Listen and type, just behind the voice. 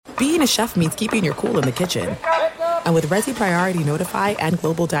Being a chef means keeping your cool in the kitchen. And with Resi Priority Notify and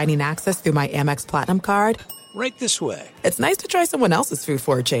Global Dining Access through my Amex Platinum card, right this way. It's nice to try someone else's food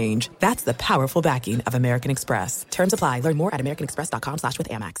for a change. That's the powerful backing of American Express. Terms apply. Learn more at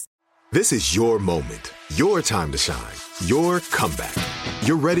americanexpress.com/withAmex. This is your moment, your time to shine, your comeback.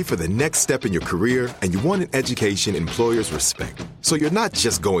 You're ready for the next step in your career, and you want an education employers respect. So you're not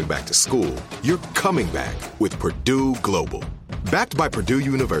just going back to school, you're coming back with Purdue Global. Backed by Purdue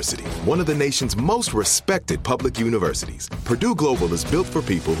University, one of the nation's most respected public universities, Purdue Global is built for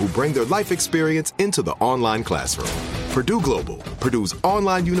people who bring their life experience into the online classroom. Purdue Global, Purdue's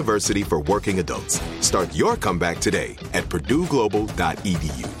online university for working adults. Start your comeback today at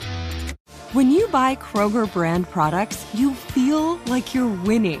purdueglobal.edu. When you buy Kroger brand products, you feel like you're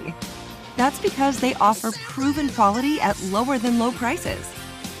winning. That's because they offer proven quality at lower than low prices.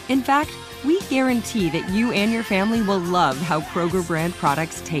 In fact, we guarantee that you and your family will love how Kroger brand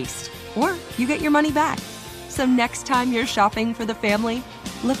products taste, or you get your money back. So next time you're shopping for the family,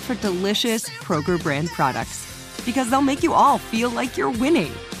 look for delicious Kroger brand products, because they'll make you all feel like you're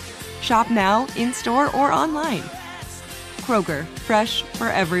winning. Shop now, in-store, or online. Kroger, fresh for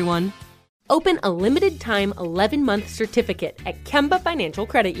everyone. Open a limited-time 11-month certificate at Kemba Financial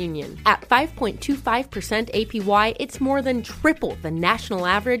Credit Union. At 5.25% APY, it's more than triple the national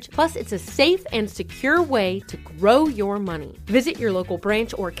average, plus it's a safe and secure way to grow your money. Visit your local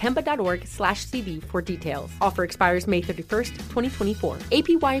branch or kemba.org/cb for details. Offer expires May 31st, 2024.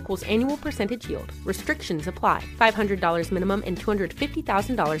 APY equals annual percentage yield. Restrictions apply. $500 minimum and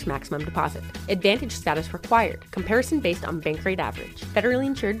 $250,000 maximum deposit. Advantage status required. Comparison based on bank rate average. Federally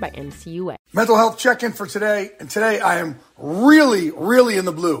insured by NCUA. Mental health check-in for today, and today I am really in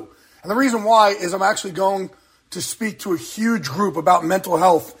the blue. And the reason why is I'm actually going to speak to a huge group about mental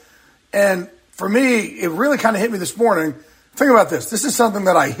health. And for me, it really kind of hit me this morning. Think about this. This is something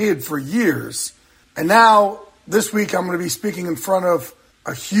that I hid for years. And now, this week, I'm going to be speaking in front of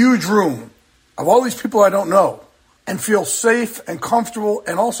a huge room of all these people I don't know and feel safe and comfortable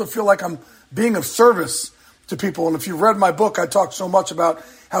and also feel like I'm being of service to people. And if you've read my book, I talk so much about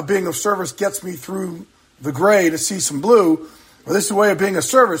how being of service gets me through the gray to see some blue. Well, this is a way of being of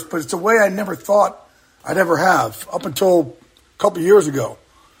service, but it's a way I never thought I'd ever have up until a couple of years ago.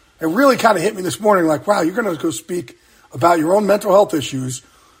 It really kind of hit me this morning like, wow, you're going to go speak about your own mental health issues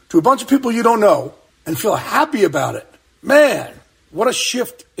to a bunch of people you don't know and feel happy about it. Man, what a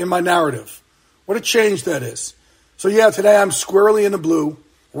shift in my narrative. What a change that is. So yeah, today I'm squarely in the blue.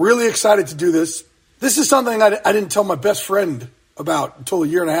 Really excited to do this. This is something I didn't tell my best friend about until a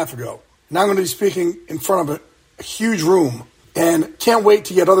year and a half ago. Now I'm going to be speaking in front of a huge room and can't wait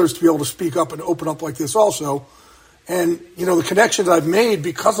to get others to be able to speak up and open up like this also. And, you know, the connections I've made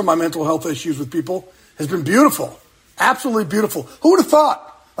because of my mental health issues with people has been beautiful. Absolutely beautiful. Who would have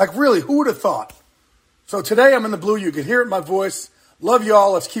thought? Like, really, who would have thought? So today I'm in the blue. You can hear it in my voice. Love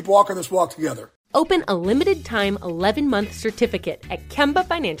y'all. Let's keep walking this walk together. Open a limited-time 11-month certificate at Kemba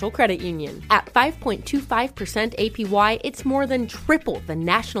Financial Credit Union. At 5.25% APY, it's more than triple the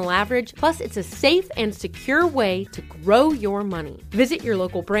national average, plus it's a safe and secure way to grow your money. Visit your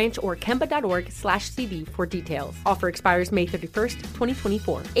local branch or kemba.org/cb for details. Offer expires May 31st,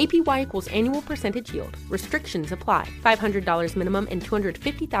 2024. APY equals annual percentage yield. Restrictions apply. $500 minimum and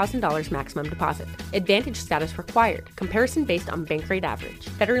 $250,000 maximum deposit. Advantage status required. Comparison based on bank rate average.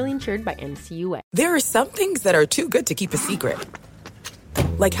 Federally insured by NCUA. There are some things that are too good to keep a secret.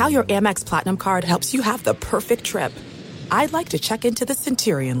 Like how your Amex Platinum card helps you have the perfect trip. I'd like to check into the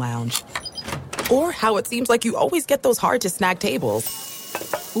Centurion Lounge. Or how it seems like you always get those hard-to-snag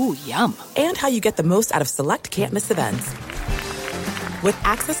tables. Ooh, yum. And how you get the most out of select can't-miss events. With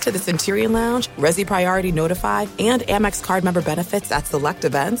access to the Centurion Lounge, Resi Priority Notify, and Amex card member benefits at select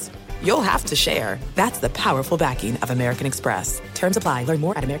events, you'll have to share. That's the powerful backing of American Express. Terms apply. Learn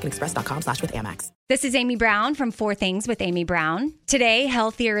more at americanexpress.com/withAmex. This is Amy Brown from 4 Things with Amy Brown. Today,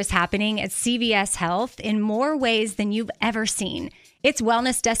 Healthier is happening at CVS Health in more ways than you've ever seen. It's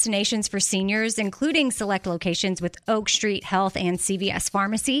wellness destinations for seniors, including select locations with Oak Street Health and CVS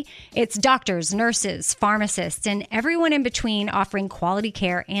Pharmacy. It's doctors, nurses, pharmacists, and everyone in between offering quality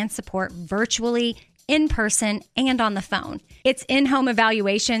care and support virtually, in person, and on the phone. It's in-home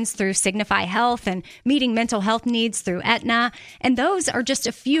evaluations through Signify Health and meeting mental health needs through Aetna. And those are just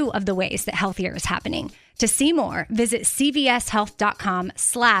a few of the ways that Healthier is happening. To see more, visit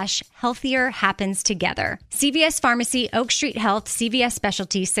cvshealth.com/healthier happens together. CVS Pharmacy, Oak Street Health, CVS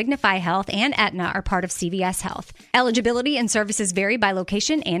Specialty, Signify Health, and Aetna are part of CVS Health. Eligibility and services vary by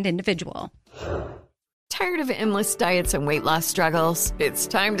location and individual. Tired of endless diets and weight loss struggles? It's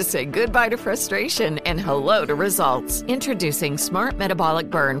time to say goodbye to frustration and hello to results. Introducing Smart Metabolic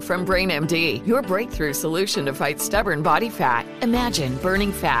Burn from BrainMD, your breakthrough solution to fight stubborn body fat. Imagine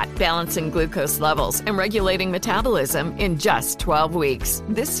burning fat, balancing glucose levels, and regulating metabolism in just 12 weeks.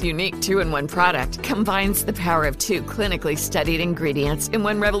 This unique 2-in-1 product combines the power of 2 clinically studied ingredients in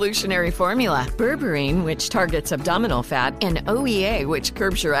one revolutionary formula. Berberine, which targets abdominal fat, and OEA, which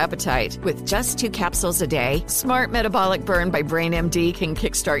curbs your appetite. With just 2 capsules a day, Smart Metabolic Burn by BrainMD can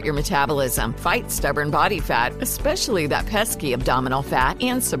kickstart your metabolism, fight stubborn body fat, especially that pesky abdominal fat,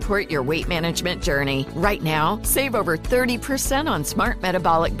 and support your weight management journey. Right now, save over 30% on Smart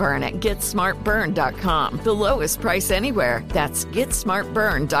Metabolic Burn at GetSmartBurn.com. The lowest price anywhere. That's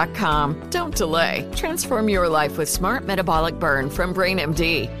GetSmartBurn.com. Don't delay. Transform your life with Smart Metabolic Burn from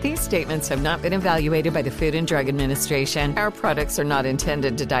BrainMD. These statements have not been evaluated by the Food and Drug Administration. Our products are not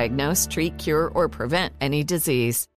intended to diagnose, treat, cure, or prevent any disease.